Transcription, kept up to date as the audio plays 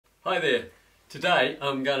Hi there. Today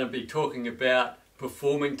I'm going to be talking about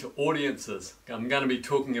performing to audiences. I'm going to be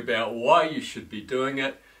talking about why you should be doing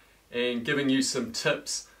it and giving you some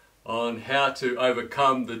tips on how to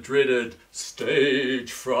overcome the dreaded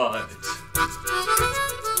stage fright.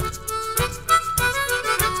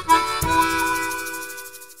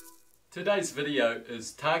 Today's video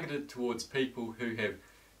is targeted towards people who have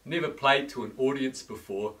never played to an audience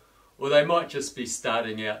before, or they might just be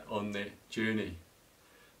starting out on their journey.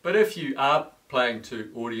 But if you are playing to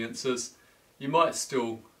audiences, you might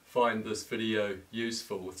still find this video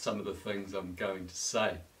useful with some of the things I'm going to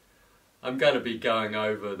say. I'm going to be going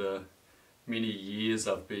over the many years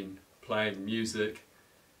I've been playing music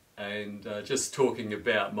and just talking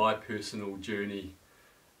about my personal journey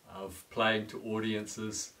of playing to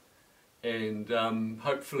audiences, and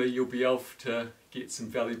hopefully you'll be able to get some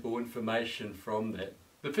valuable information from that.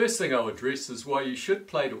 The first thing I'll address is why you should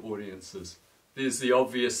play to audiences. There's the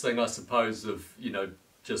obvious thing, I suppose, of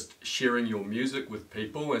just sharing your music with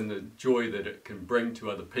people and the joy that it can bring to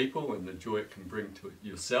other people and the joy it can bring to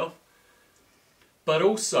yourself. But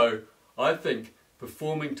also, I think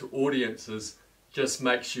performing to audiences just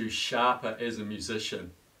makes you sharper as a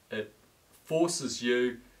musician. It forces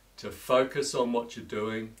you to focus on what you're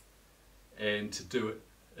doing and to do it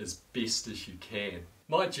as best as you can.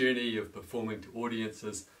 My journey of performing to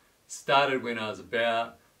audiences started when I was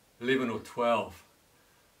about 11 or 12.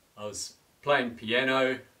 I was playing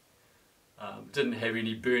piano, didn't have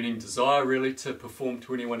any burning desire really to perform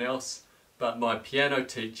to anyone else, but my piano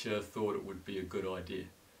teacher thought it would be a good idea.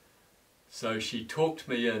 So she talked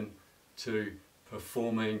me in to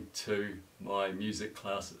performing to my music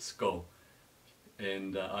class at school,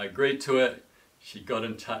 and I agreed to it. She got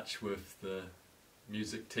in touch with the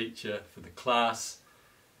music teacher for the class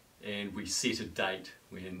and we set a date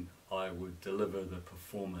when I would deliver the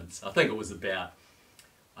performance. I think it was about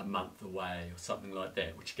a month away or something like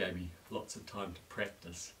that, which gave me lots of time to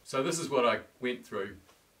practice. So this is what I went through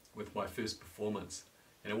with my first performance,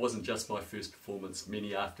 and it wasn't just my first performance,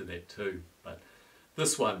 many after that too, but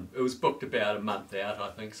this one, it was booked about a month out,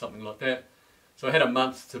 I think, something like that. So I had a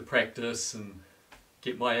month to practice and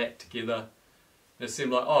get my act together. And it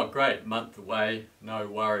seemed like, oh great, month away, no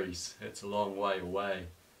worries, it's a long way away.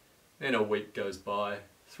 Then a week goes by,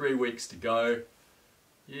 3 weeks to go.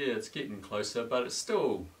 Yeah, it's getting closer, but it's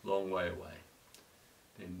still a long way away.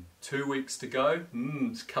 Then 2 weeks to go.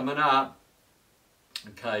 It's coming up.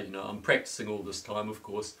 Okay, I'm practicing all this time, of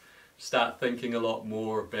course. Start thinking a lot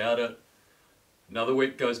more about it. Another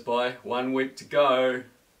week goes by, 1 week to go.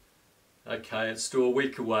 Okay, it's still a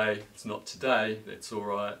week away. It's not today, that's all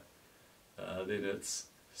right. Then it's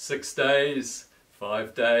 6 days,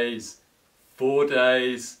 5 days, 4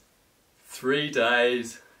 days, 3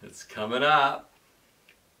 days, it's coming up,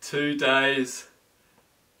 2 days,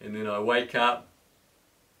 and then I wake up,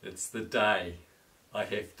 it's the day I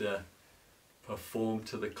have to perform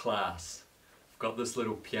to the class. I've got this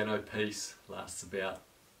little piano piece, lasts about,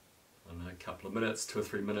 I don't know, a couple of minutes, 2 or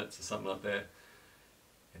 3 minutes or something like that,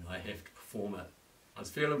 and I have to perform it. I was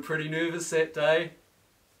feeling pretty nervous that day.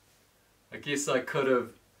 I guess I could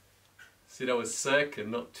have said I was sick and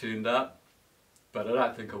not turned up, but I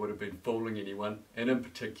don't think I would have been fooling anyone, and in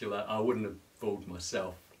particular I wouldn't have fooled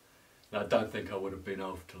myself. And I don't think I would have been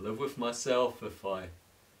able to live with myself if I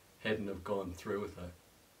hadn't have gone through with it.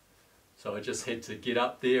 So I just had to get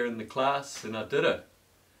up there in the class and I did it.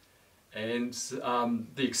 And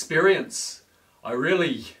the experience, I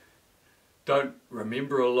really don't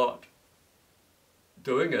remember a lot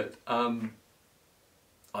doing it.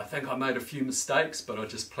 I think I made a few mistakes, but I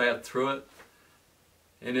just ploughed through it.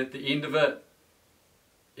 And at the end of it,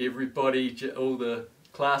 everybody, all the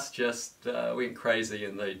class just went crazy,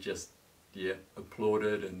 and they just,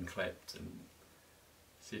 applauded and clapped and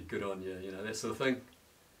said good on you, that sort of thing.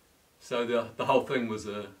 So the whole thing was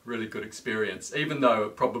a really good experience. Even though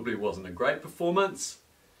it probably wasn't a great performance,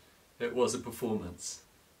 it was a performance.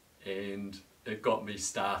 And it got me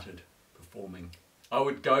started performing. I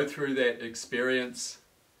would go through that experience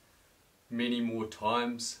many more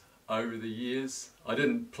times over the years. I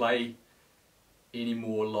didn't play any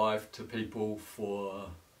more live to people for a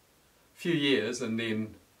few years, and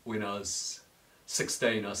then when I was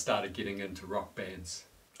 16 I started getting into rock bands.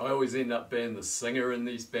 I always end up being the singer in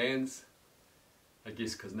these bands, I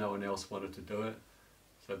guess because no one else wanted to do it.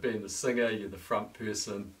 So being the singer, you're the front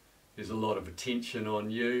person, there's a lot of attention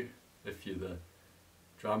on you. If you're the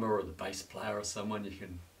drummer or the bass player or someone, you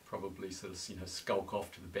can probably sort of skulk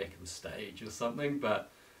off to the back of the stage or something, but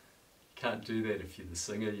you can't do that if you're the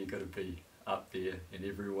singer. You've got to be up there and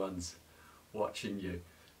everyone's watching you.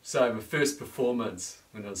 So my first performance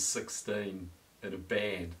when I was 16 in a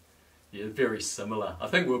band, yeah, very similar. I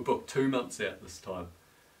think we were booked 2 months out this time,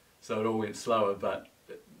 so it all went slower, but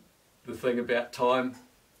the thing about time,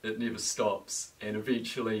 it never stops, and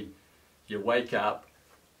eventually you wake up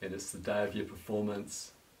and it's the day of your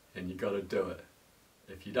performance and you got to do it.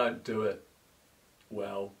 If you don't do it,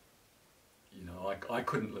 well, you know, I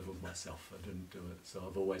couldn't live with myself if I didn't do it, so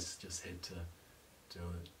I've always just had to do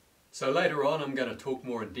it. So later on I'm going to talk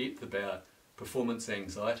more in depth about performance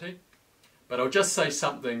anxiety, but I'll just say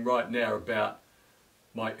something right now about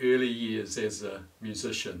my early years as a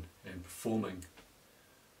musician and performing.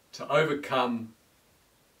 To overcome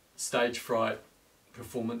stage fright,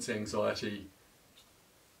 performance anxiety,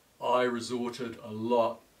 I resorted a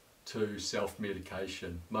lot to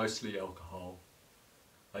self-medication, mostly alcohol.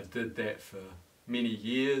 I did that for many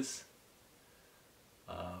years.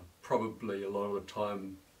 Probably a lot of the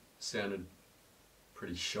time sounded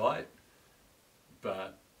pretty shite,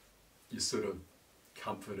 but you're sort of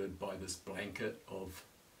comforted by this blanket of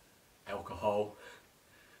alcohol,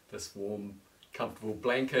 this warm, comfortable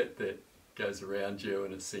blanket that goes around you,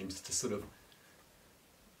 and it seems to sort of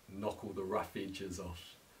knock all the rough edges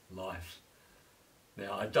off life.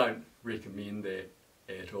 Now, I don't recommend that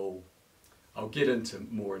at all. I'll get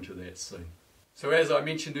more into that soon. So as I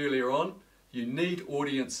mentioned earlier on, you need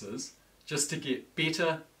audiences just to get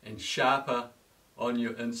better and sharper on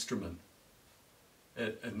your instrument.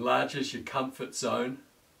 It enlarges your comfort zone,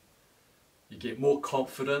 you get more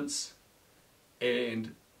confidence,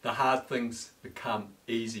 and the hard things become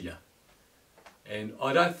easier. And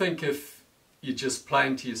I don't think if you're just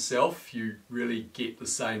playing to yourself, you really get the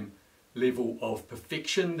same level of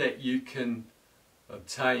perfection that you can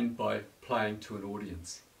obtain by playing to an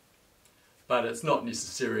audience. But it's not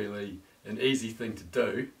necessarily an easy thing to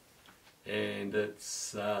do, and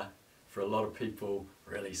it's for a lot of people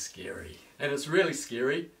really scary. And it's really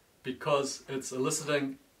scary because it's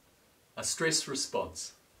eliciting a stress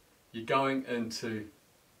response. You're going into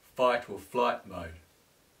fight or flight mode.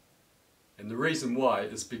 And the reason why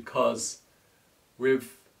is because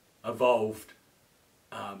we've evolved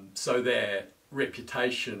so that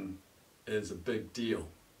reputation is a big deal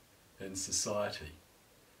in society.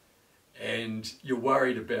 And you're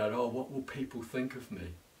worried about, oh, what will people think of me?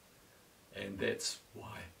 And that's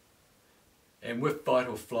why. And with fight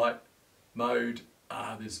or flight mode,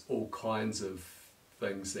 there's all kinds of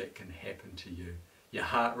things that can happen to you. Your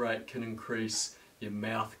heart rate can increase, your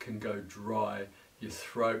mouth can go dry, your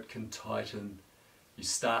throat can tighten, you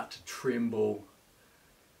start to tremble,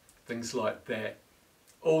 things like that.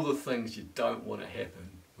 All the things you don't want to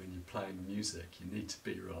happen when you're playing music. You need to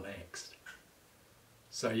be relaxed.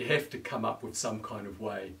 So you have to come up with some kind of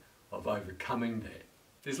way of overcoming that.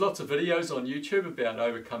 There's lots of videos on YouTube about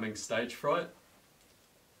overcoming stage fright.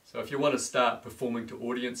 So if you want to start performing to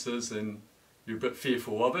audiences and you're a bit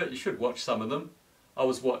fearful of it, you should watch some of them. I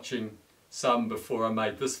was watching some before I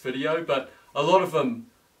made this video, but a lot of them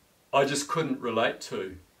I just couldn't relate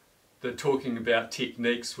to. They're talking about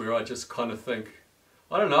techniques where I just kind of think,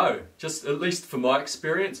 I don't know, just at least for my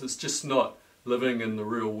experience, it's just not living in the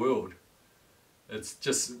real world. It's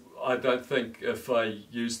just, I don't think if I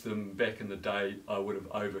used them back in the day, I would have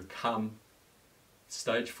overcome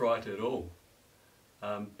stage fright at all.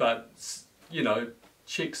 But, you know,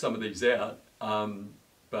 check some of these out,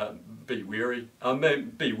 but be wary.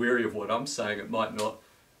 Be wary of what I'm saying. It might not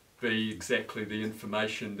be exactly the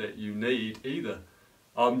information that you need either.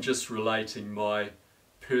 I'm just relating my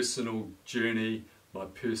personal journey, my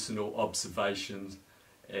personal observations,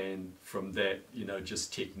 and from that, you know,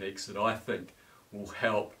 just techniques that I think will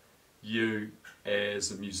help you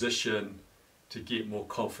as a musician to get more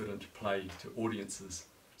confident to play to audiences.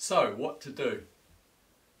 So, what to do?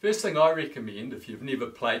 First thing I recommend, if you've never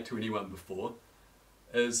played to anyone before,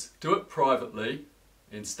 is do it privately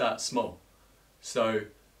and start small. So,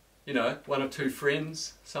 you know, 1 or 2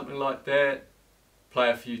 friends, something like that, play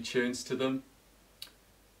a few tunes to them.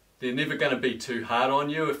 They're never going to be too hard on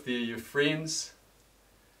you if they're your friends.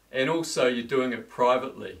 And also you're doing it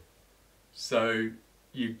privately. So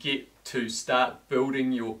you get to start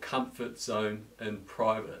building your comfort zone in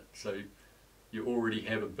private. So you already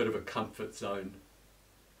have a bit of a comfort zone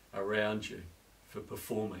around you for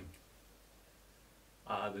performing.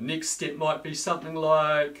 The next step might be something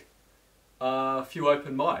like a few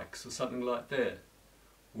open mics or something like that,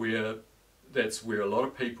 where that's where a lot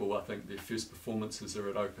of people, I think, their first performances are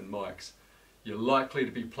at open mics. You're likely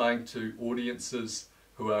to be playing to audiences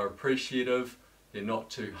who are appreciative, they're not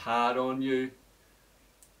too hard on you,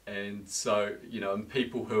 and so, you know, and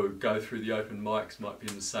people who go through the open mics might be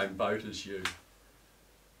in the same boat as you.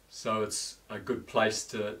 So it's a good place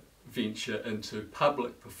to venture into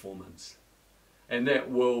public performance. and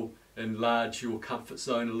that will enlarge your comfort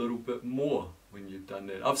zone a little bit more when you've done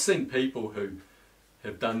that. I've seen people who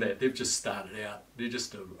have done that. They've just started out, they're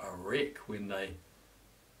just a wreck when they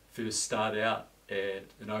first start out at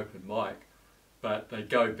an open mic, but they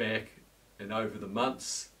go back and over the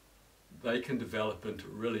months they can develop into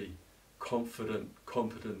really confident,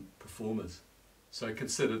 competent performers. So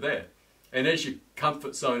consider that. And as your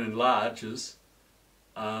comfort zone enlarges,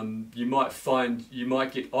 you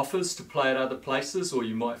might get offers to play at other places, or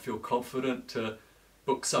you might feel confident to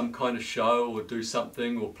book some kind of show or do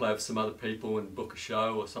something, or play with some other people and book a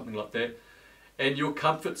show or something like that. And your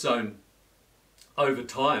comfort zone over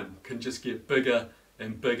time can just get bigger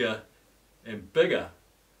and bigger and bigger.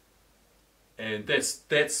 And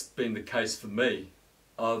that's been the case for me.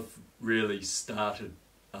 I've really started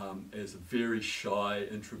as a very shy,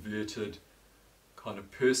 introverted kind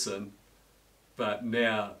of person, but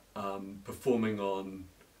now performing on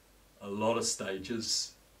a lot of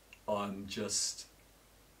stages, I'm just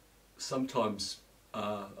sometimes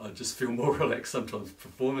I just feel more relaxed sometimes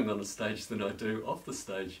performing on a stage than I do off the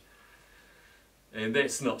stage. And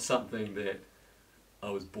that's not something that I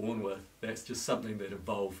was born with, that's just something that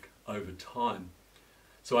evolved over time.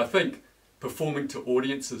 So I think performing to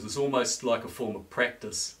audiences is almost like a form of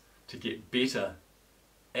practice to get better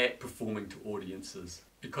at performing to audiences.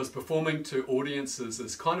 Because performing to audiences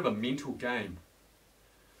is kind of a mental game.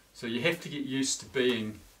 So you have to get used to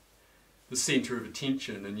being the centre of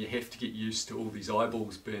attention, and you have to get used to all these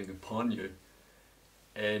eyeballs being upon you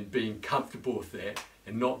and being comfortable with that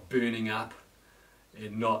and not burning up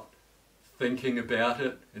and not thinking about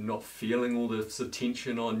it and not feeling all this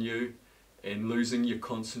attention on you and losing your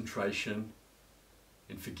concentration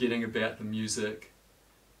and forgetting about the music.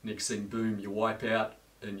 Next thing, boom, you wipe out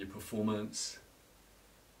in your performance.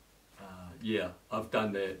 Yeah, I've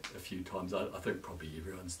done that a few times. I think probably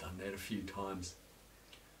everyone's done that a few times.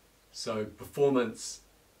 So performance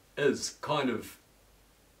is kind of,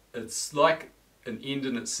 it's like an end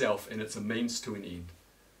in itself, and it's a means to an end.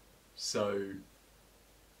 So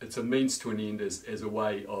it's a means to an end as a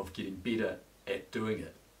way of getting better at doing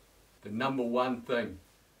it. The number one thing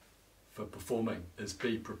for performing is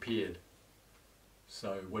be prepared.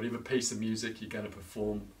 So whatever piece of music you're going to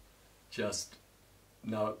perform, just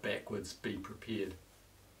know it backwards, be prepared.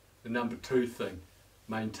 The number two thing,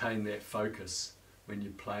 maintain that focus when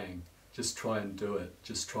you're playing. Just try and do it.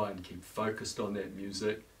 Just try and keep focused on that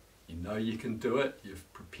music. You know you can do it,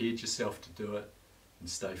 you've prepared yourself to do it, and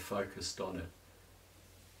stay focused on it.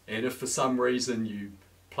 And if for some reason you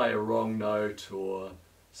play a wrong note or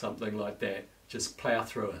something like that, just plough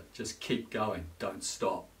through it. Just keep going. Don't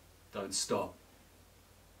stop. Don't stop.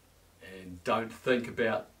 And don't think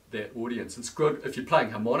about that audience. It's good if you're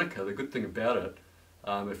playing harmonica. The good thing about it,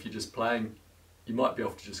 if you're just playing, you might be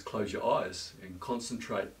able to just close your eyes and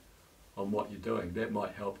concentrate on what you're doing. That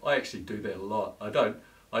might help. I actually do that a lot. I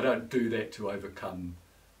don't do that to overcome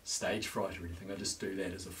stage fright or anything. I just do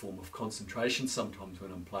that as a form of concentration sometimes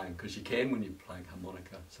when I'm playing, because you can when you're playing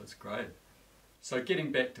harmonica, so it's great. So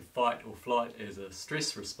getting back to fight or flight as a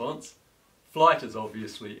stress response, flight is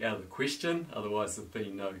obviously out of the question, otherwise there'd be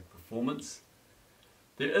no performance.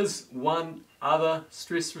 There is one other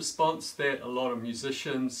stress response that a lot of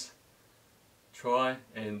musicians try,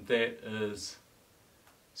 and that is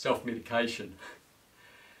self-medication.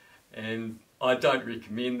 And I don't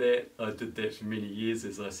recommend that. I did that for many years,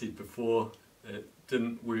 as I said before. It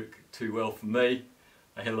didn't work too well for me.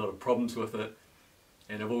 I had a lot of problems with it,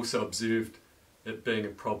 and I've also observed it being a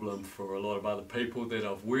problem for a lot of other people that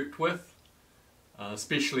I've worked with,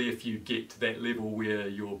 especially if you get to that level where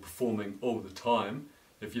you're performing all the time.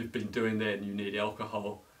 If you've been doing that and you need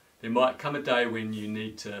alcohol, there might come a day when you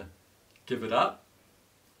need to give it up,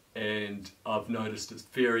 and I've noticed it's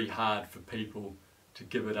very hard for people to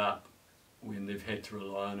give it up when they've had to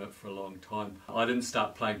rely on it for a long time. I didn't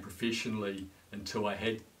start playing professionally until I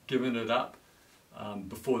had given it up.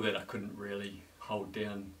 Before that I couldn't really hold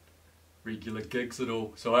down regular gigs at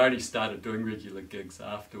all, so I only started doing regular gigs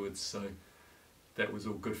afterwards, so that was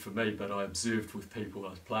all good for me. But I observed with people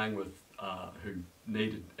I was playing with who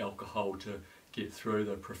needed alcohol to get through.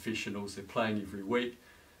 The professionals, they're playing every week,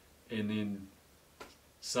 and then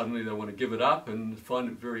suddenly they want to give it up and find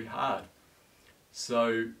it very hard.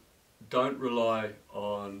 So don't rely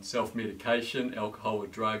on self-medication, alcohol or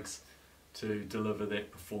drugs to deliver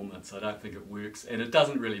that performance. I don't think it works, and it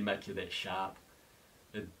doesn't really make you that sharp.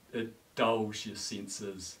 It dulls your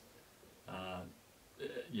senses.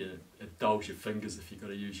 It dulls your fingers if you've got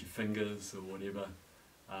to use your fingers or whatever.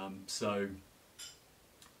 So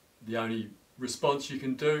the only response you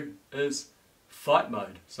can do is fight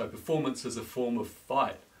mode. So performance is a form of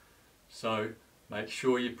fight. So Make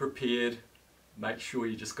sure you're prepared, make sure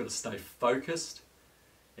you just got to stay focused,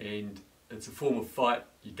 and it's a form of fight.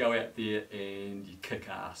 You go out there and you kick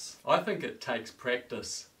ass. I think it takes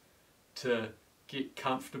practice to get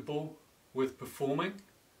comfortable with performing.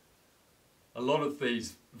 A lot of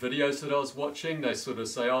these videos that I was watching, they sort of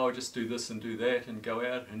say, oh, just do this and do that and go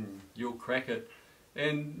out and you'll crack it.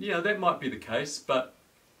 And you know, that might be the case, but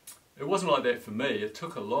it wasn't like that for me. It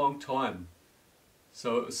took a long time.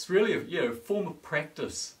 So it was really a form of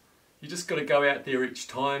practice. You just got to go out there each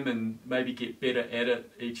time and maybe get better at it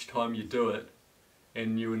each time you do it,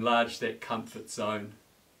 and you enlarge that comfort zone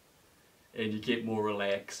and you get more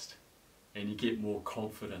relaxed and you get more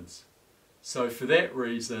confidence. So for that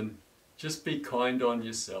reason, just be kind on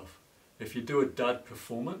yourself if you do a dud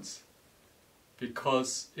performance,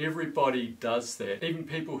 because everybody does that. Even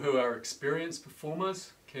people who are experienced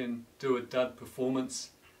performers can do a dud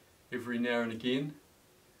performance every now and again.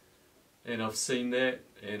 And I've seen that,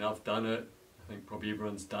 and I've done it. I think probably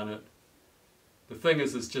everyone's done it. The thing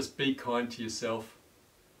is just be kind to yourself.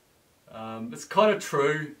 It's kind of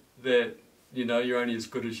true that, you know, you're only as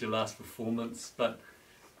good as your last performance, but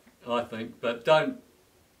I think, but don't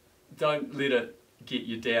let it get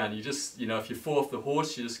you down. You just, you know, if you fall off the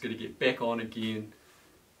horse, you're just going to get back on again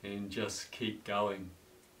and just keep going.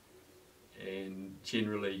 And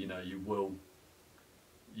generally, you know, you will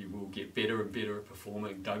get better and better at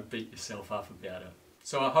performing. Don't beat yourself up about it.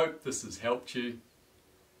 So I hope this has helped you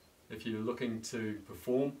if you're looking to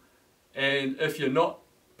perform. And if you're not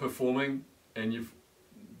performing and you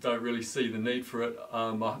don't really see the need for it,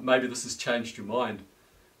 maybe this has changed your mind,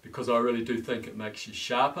 because I really do think it makes you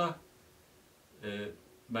sharper, it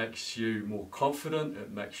makes you more confident, it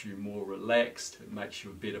makes you more relaxed, it makes you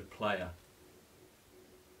a better player.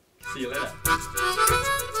 See you later.